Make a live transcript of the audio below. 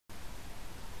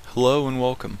Hello and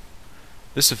welcome.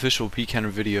 This official Pcounter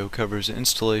video covers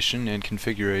installation and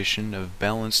configuration of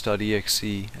Balance.exe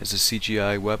as a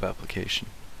CGI web application.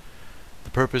 The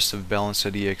purpose of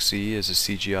Balance.exe as a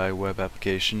CGI web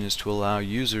application is to allow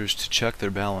users to check their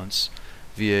balance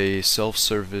via a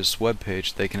self-service web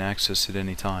page they can access at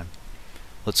any time.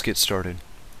 Let's get started.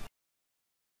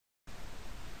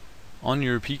 On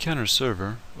your Pcounter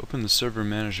server, open the Server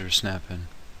Manager snap-in.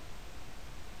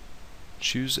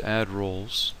 Choose Add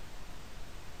Roles.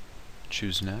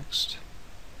 Choose Next.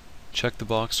 Check the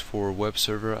box for Web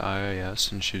Server IIS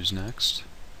and choose Next.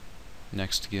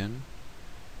 Next again.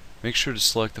 Make sure to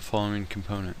select the following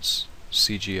components: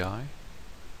 CGI,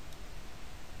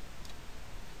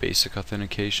 Basic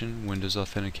Authentication, Windows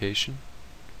Authentication,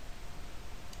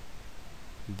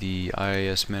 the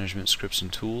IIS Management Scripts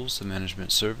and Tools, the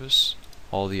Management Service,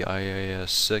 all the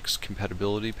IIS 6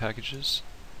 compatibility packages,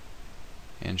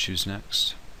 and choose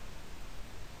Next.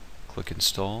 Click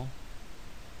Install.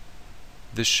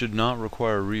 This should not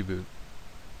require a reboot.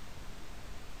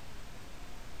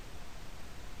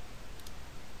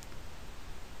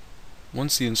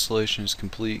 Once the installation is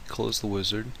complete, close the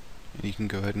wizard, and you can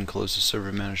go ahead and close the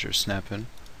Server Manager snap-in.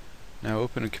 Now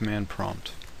open a command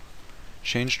prompt.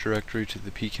 Change directory to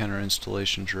the Pcounter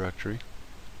installation directory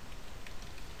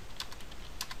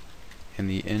and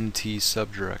the NT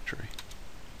subdirectory.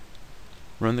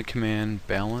 Run the command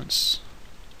Balance.exe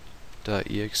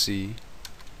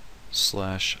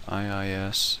 /IISCFG.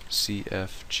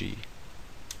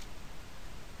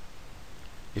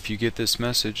 If you get this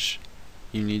message,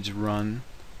 you need to run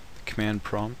the command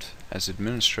prompt as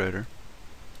administrator,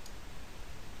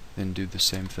 then do the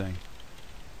same thing.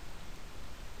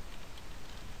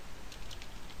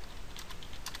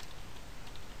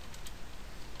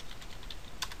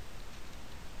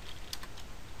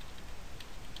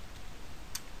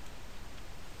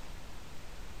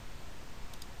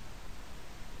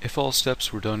 If all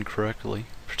steps were done correctly,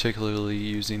 particularly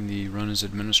using the Run as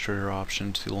Administrator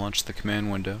option to launch the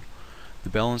command window, the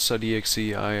Balance.exe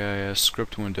IIS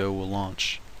script window will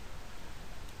launch.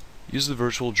 Use the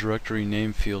virtual directory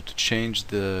name field to change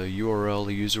the URL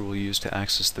the user will use to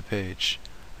access the page.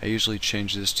 I usually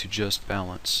change this to just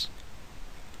Balance.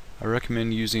 I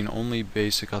recommend using only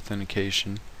basic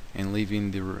authentication and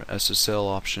leaving the SSL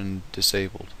option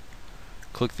disabled.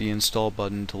 Click the Install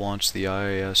button to launch the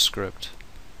IIS script.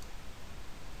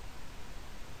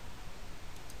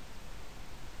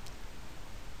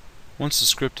 Once the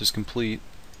script is complete,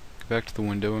 go back to the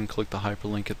window and click the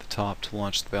hyperlink at the top to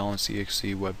launch the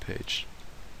Balanceexe web page.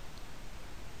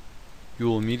 You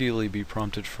will immediately be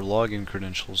prompted for login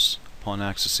credentials upon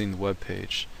accessing the web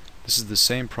page. This is the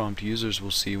same prompt users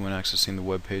will see when accessing the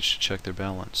web page to check their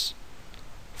balance.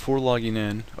 Before logging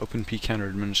in, open Pcounter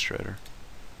Administrator.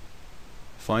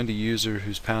 Find a user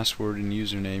whose password and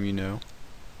username you know,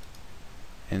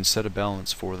 and set a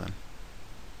balance for them.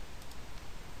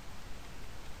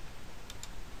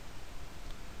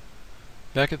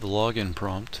 Back at the login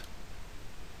prompt,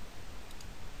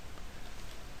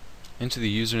 enter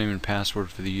the username and password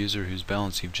for the user whose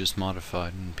balance you've just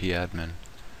modified in padmin.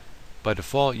 By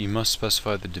default, you must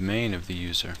specify the domain of the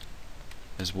user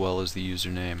as well as the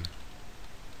username.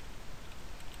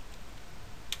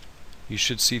 You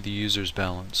should see the user's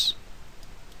balance.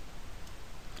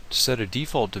 To set a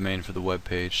default domain for the web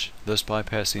page, thus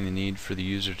bypassing the need for the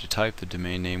user to type the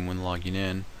domain name when logging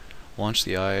in, launch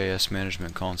the IIS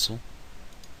Management Console.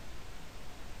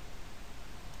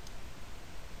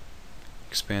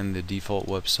 Expand the default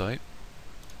website,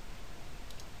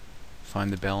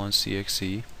 find the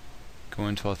Balance.exe, go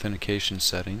into Authentication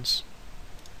Settings,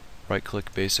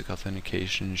 right-click Basic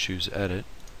Authentication and choose Edit,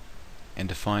 and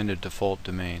define a default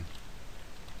domain.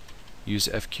 Use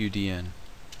FQDN.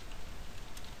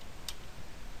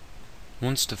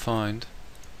 Once defined,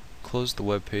 close the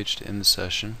web page to end the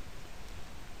session,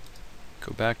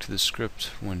 go back to the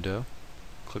script window,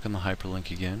 click on the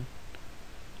hyperlink again.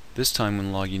 This time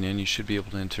when logging in, you should be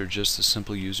able to enter just the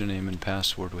simple username and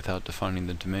password without defining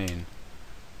the domain.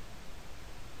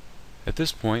 At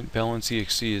this point,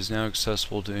 Balanceexe is now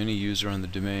accessible to any user on the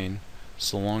domain,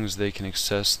 so long as they can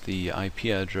access the IP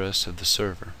address of the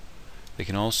server. They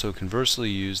can also conversely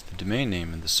use the domain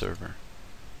name of the server.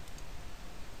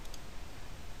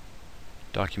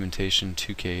 Documentation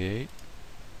 2K8.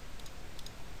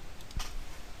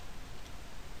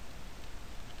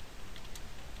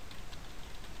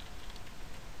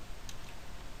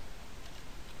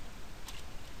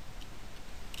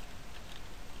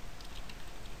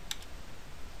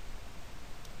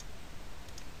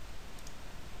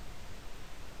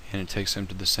 And it takes them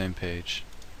to the same page.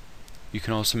 You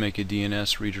can also make a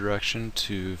DNS redirection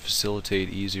to facilitate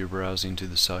easier browsing to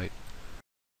the site.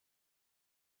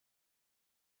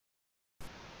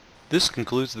 This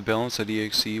concludes the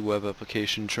Balance.exe web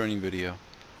application training video.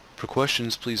 For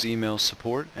questions, please email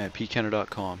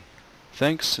support@pcounter.com.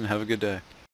 Thanks, and have a good day.